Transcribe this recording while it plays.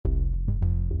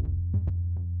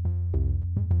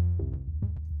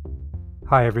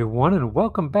Hi, everyone, and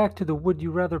welcome back to the Would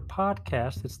You Rather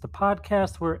podcast. It's the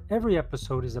podcast where every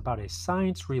episode is about a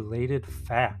science related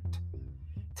fact.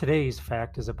 Today's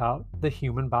fact is about the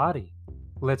human body.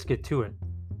 Let's get to it.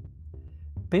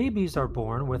 Babies are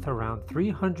born with around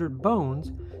 300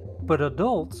 bones, but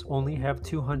adults only have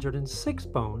 206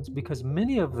 bones because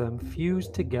many of them fuse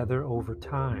together over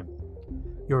time.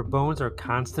 Your bones are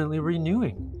constantly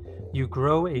renewing. You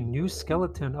grow a new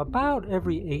skeleton about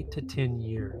every 8 to 10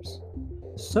 years.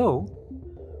 So,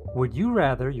 would you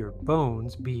rather your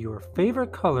bones be your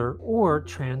favorite color or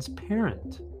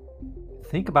transparent?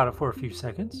 Think about it for a few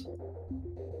seconds.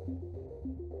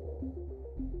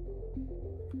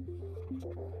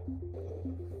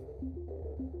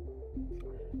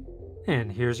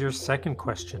 And here's your second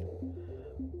question.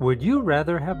 Would you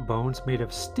rather have bones made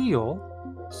of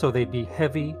steel, so they'd be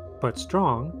heavy but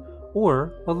strong,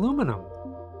 or aluminum,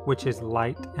 which is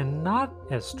light and not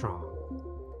as strong?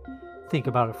 Think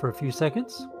about it for a few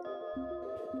seconds.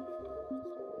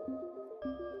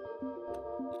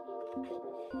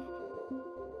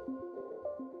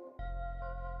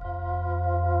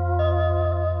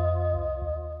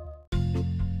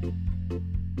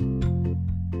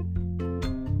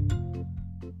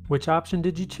 Which option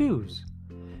did you choose?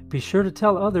 Be sure to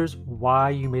tell others why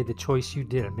you made the choice you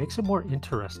did. It makes it more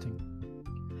interesting.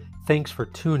 Thanks for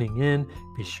tuning in.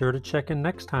 Be sure to check in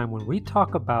next time when we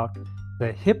talk about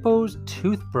the hippo's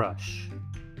toothbrush.